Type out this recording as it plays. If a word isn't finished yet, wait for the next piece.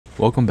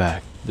Welcome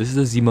back. This is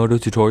a Zmodo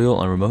tutorial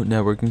on remote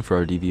networking for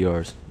our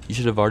DVRs. You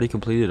should have already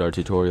completed our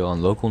tutorial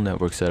on local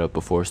network setup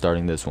before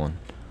starting this one.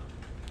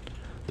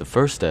 The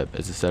first step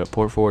is to set up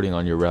port forwarding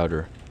on your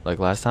router. Like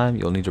last time,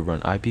 you'll need to run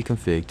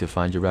ipconfig to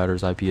find your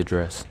router's IP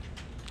address.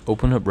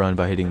 Open up run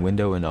by hitting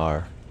window and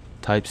R.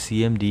 Type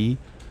cmd,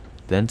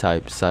 then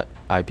type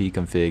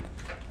ipconfig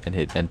and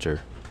hit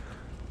enter.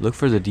 Look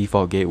for the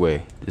default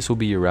gateway. This will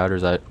be your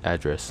router's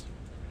address.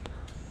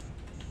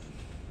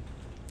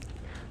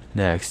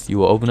 Next, you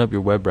will open up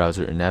your web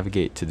browser and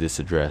navigate to this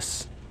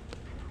address.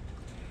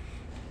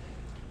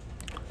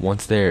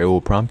 Once there, it will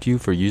prompt you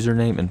for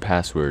username and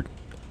password.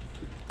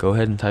 Go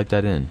ahead and type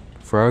that in.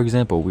 For our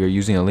example, we are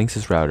using a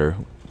Linksys router,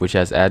 which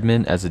has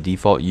admin as the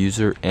default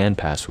user and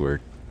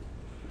password.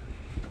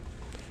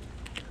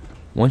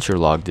 Once you're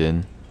logged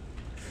in,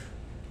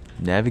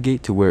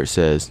 navigate to where it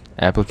says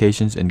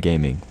Applications and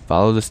Gaming.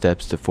 Follow the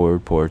steps to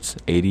forward ports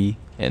 80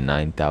 and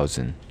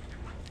 9000.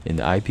 In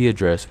the IP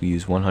address, we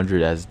use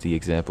 100 as the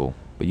example,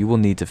 but you will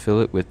need to fill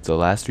it with the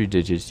last 3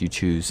 digits you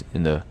choose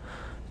in the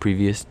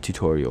previous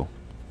tutorial.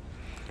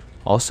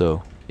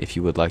 Also, if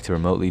you would like to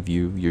remotely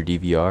view your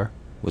DVR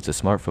with a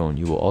smartphone,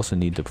 you will also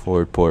need to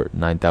forward port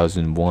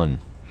 9001.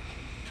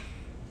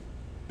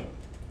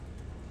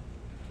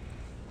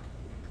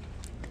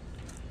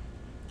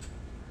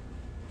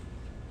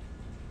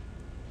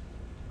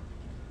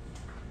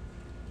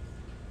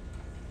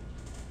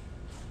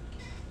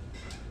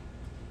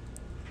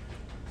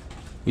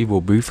 We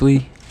will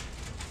briefly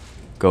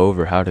go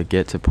over how to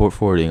get to port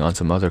forwarding on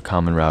some other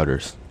common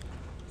routers.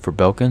 For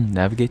Belkin,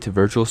 navigate to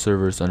Virtual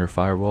Servers under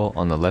Firewall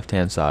on the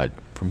left-hand side.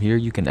 From here,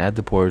 you can add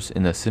the ports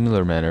in a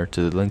similar manner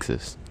to the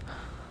Linksys.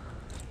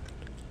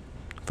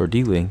 For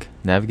D-Link,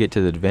 navigate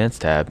to the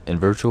Advanced tab and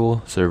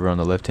Virtual Server on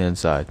the left-hand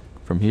side.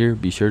 From here,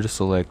 be sure to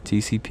select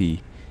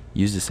TCP.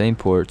 Use the same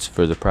ports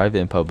for the private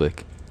and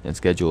public, and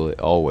schedule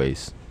it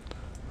always.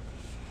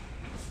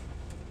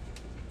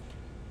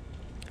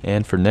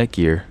 And for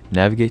Netgear,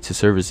 navigate to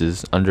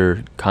Services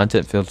under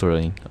Content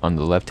Filtering on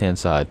the left-hand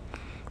side.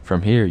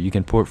 From here, you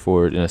can port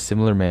forward in a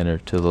similar manner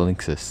to the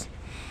Linksys.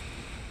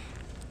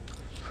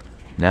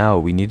 Now,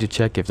 we need to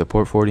check if the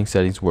port forwarding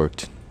settings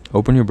worked.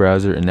 Open your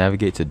browser and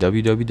navigate to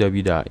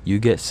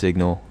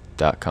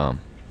www.yougetsignal.com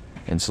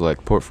and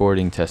select Port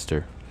Forwarding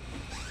Tester.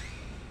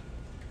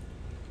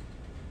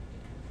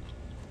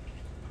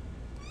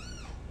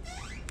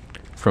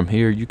 From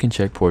here, you can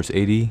check ports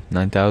 80,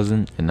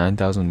 9000, and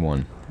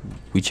 9001.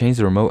 We changed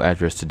the remote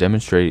address to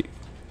demonstrate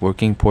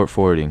working port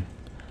forwarding.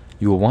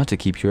 You will want to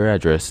keep your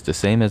address the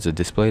same as the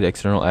displayed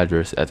external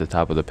address at the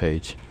top of the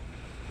page.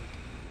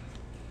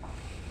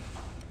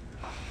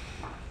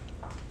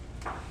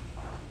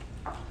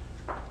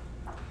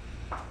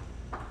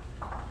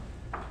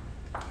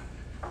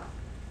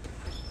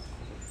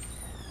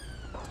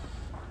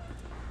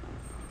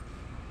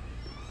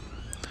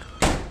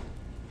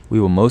 We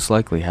will most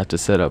likely have to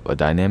set up a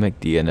dynamic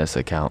DNS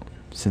account,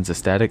 since a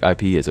static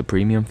IP is a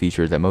premium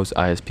feature that most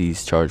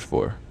ISPs charge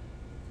for.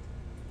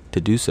 To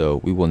do so,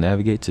 we will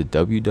navigate to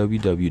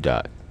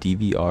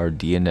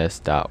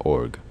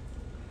www.dvrdns.org.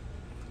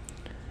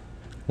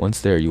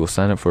 Once there, you will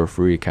sign up for a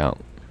free account.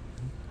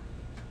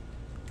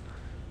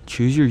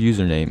 Choose your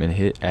username and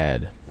hit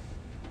Add.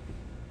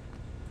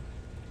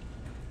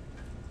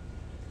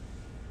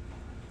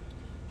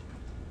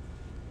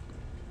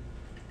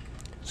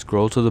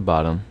 Scroll to the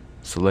bottom,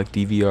 select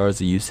DVR as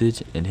a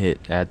usage, and hit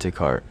Add to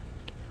Cart.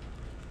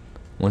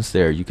 Once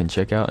there, you can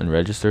check out and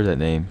register that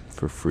name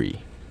for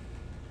free.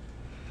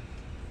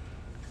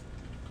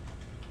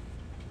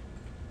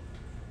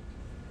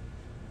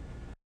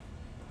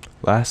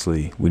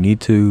 Lastly, we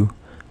need to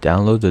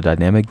download the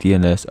Dynamic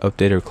DNS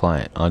Updater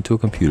client onto a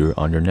computer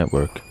on your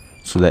network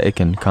so that it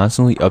can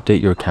constantly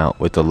update your account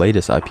with the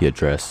latest IP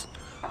address.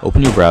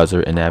 Open your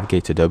browser and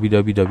navigate to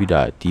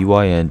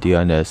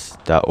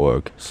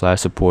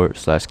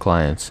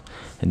www.dyndns.org/support/clients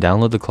and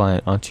download the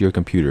client onto your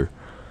computer.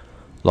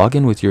 Log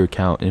in with your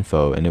account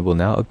info and it will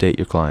now update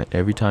your client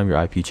every time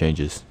your IP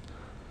changes.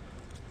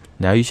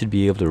 Now you should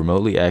be able to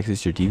remotely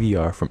access your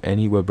DVR from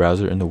any web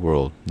browser in the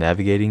world,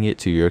 navigating it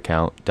to your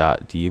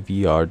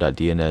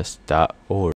account.dvr.dns.org.